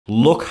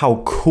Look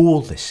how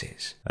cool this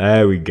is.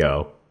 There we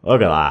go.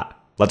 Look at that.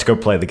 Let's go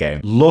play the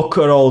game. Look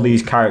at all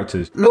these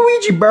characters.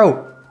 Luigi, bro.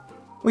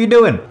 What are you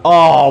doing?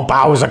 Oh,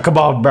 Bowser, come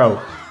on, bro.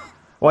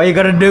 Why are you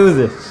gonna do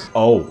this?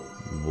 Oh,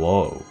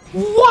 whoa.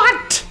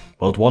 What?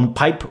 World 1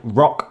 Pipe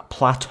Rock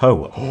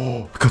Plateau.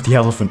 Oh, we got the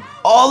elephant.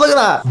 Oh, look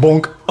at that.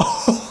 Bonk.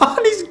 Oh,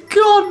 and he's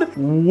gone.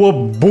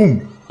 Whoa,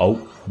 boom. Oh,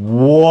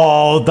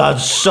 whoa,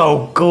 that's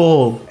so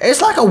cool.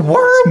 It's like a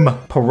worm.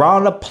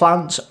 Piranha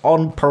plants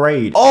on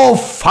parade. Oh,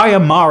 Fire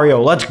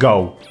Mario. Let's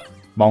go.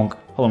 Bonk.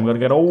 Hold on, I'm gonna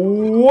get a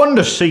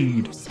Wonder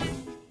Seed.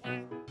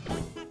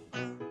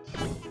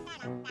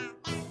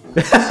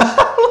 Look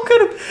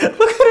at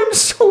him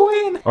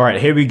swaying. All right,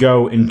 here we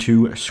go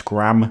into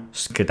Scram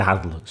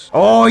Skedaddlers.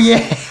 Oh, yeah.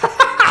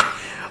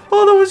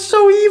 Oh, that was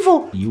so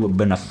evil. You have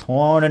been a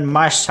thorn in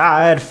my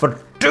side for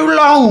too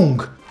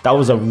long. That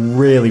was a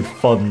really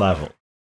fun level.